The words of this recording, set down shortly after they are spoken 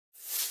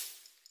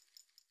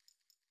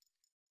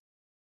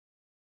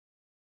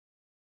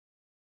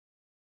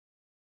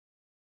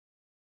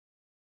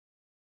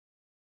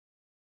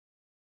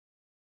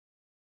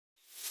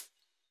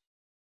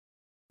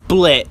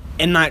Split,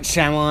 M. Night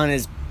Shyamalan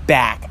is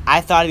back.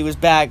 I thought he was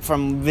back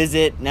from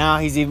Visit. Now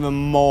he's even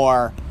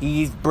more.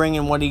 He's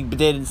bringing what he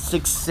did in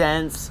Sixth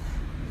Sense,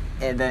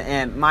 and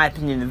in my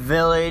opinion, The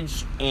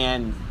Village,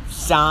 and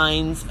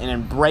Signs, and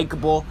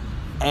Unbreakable,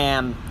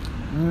 and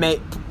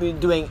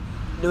doing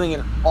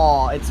it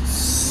all. It's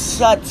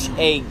such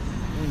a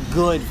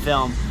good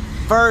film.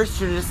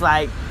 First, you're just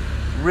like,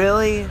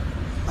 really?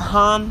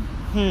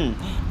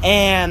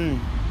 And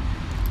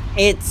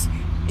it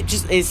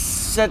just is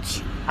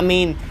such, I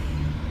mean,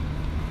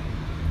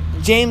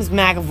 James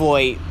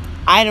McAvoy,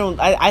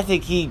 I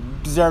think he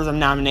deserves a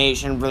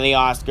nomination for the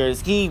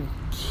Oscars. He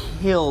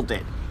killed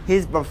it.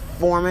 His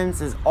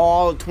performance is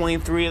all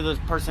 23 of those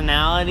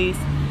personalities.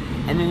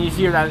 And then you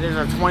hear that there's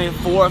a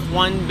 24th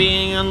one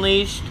being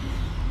unleashed.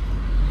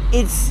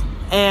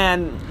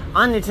 And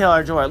Anya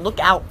Taylor-Joy, look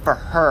out for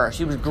her.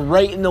 She was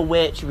great in The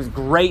Witch. She was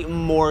great in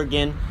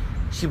Morgan.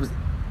 She was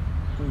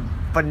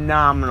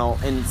phenomenal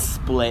in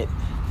Split.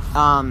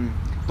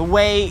 The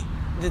way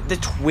the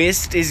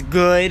twist is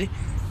good.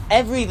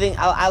 Everything.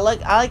 I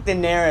like the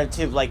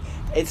narrative. Like,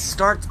 it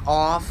starts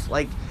off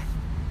like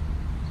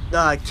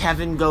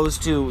Kevin goes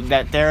to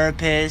that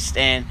therapist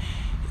and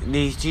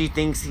she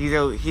thinks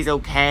he's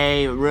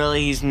okay. But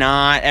really, he's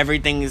not.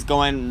 Everything is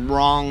going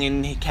wrong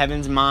in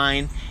Kevin's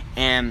mind,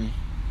 and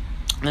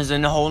there's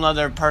a whole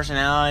other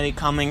personality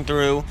coming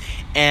through,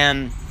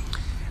 and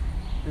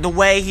the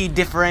way he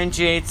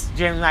differentiates,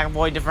 James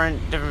McAvoy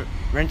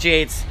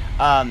differentiates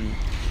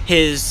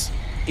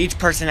each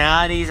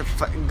personality is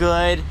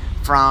good.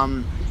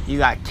 From, you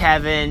got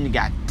Kevin, you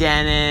got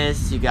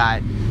Dennis, you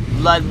got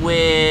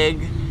Ludwig,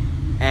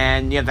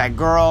 and you have that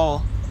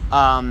girl.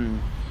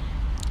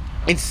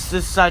 It's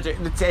just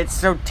it's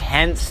so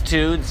tense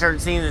too. Certain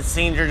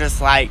scenes are just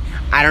like,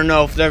 I don't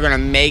know if they're gonna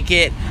make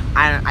it.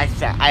 I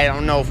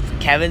don't know if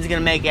Kevin's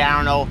gonna make it. I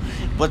don't know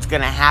what's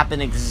gonna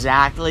happen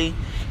exactly.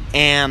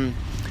 And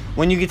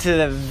when you get to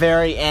the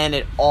very end,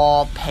 it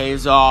all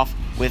pays off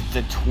with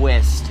the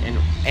twist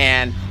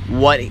and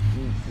what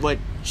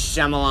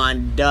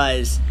Shyamalan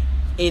does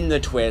in the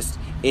twist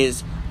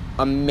is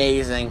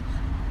amazing.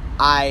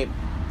 I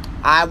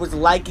was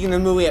liking the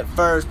movie at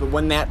first, but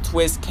when that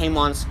twist came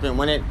on screen,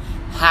 when it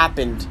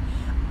happened,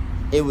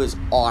 it was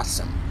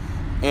awesome.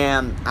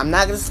 And I'm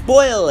not gonna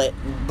spoil it,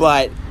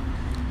 but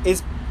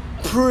it's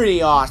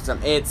pretty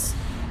awesome. It's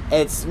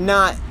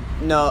not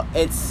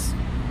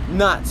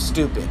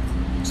stupid.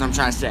 That's what I'm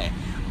trying to say.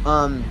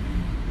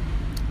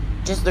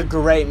 Just a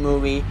great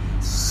movie.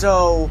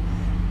 So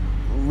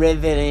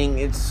riveting.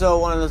 It's so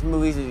one of those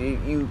movies that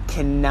you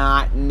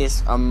cannot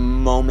miss a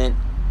moment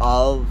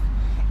of,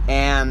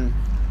 and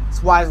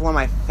that's why it's one of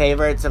my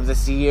favorites of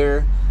this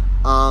year.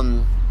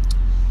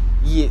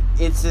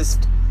 It's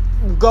just,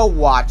 go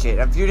watch it.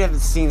 If you haven't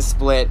seen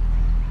Split,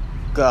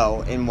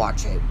 go and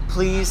watch it.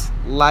 Please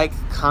like,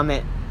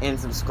 comment, and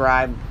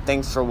subscribe.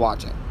 Thanks for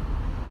watching.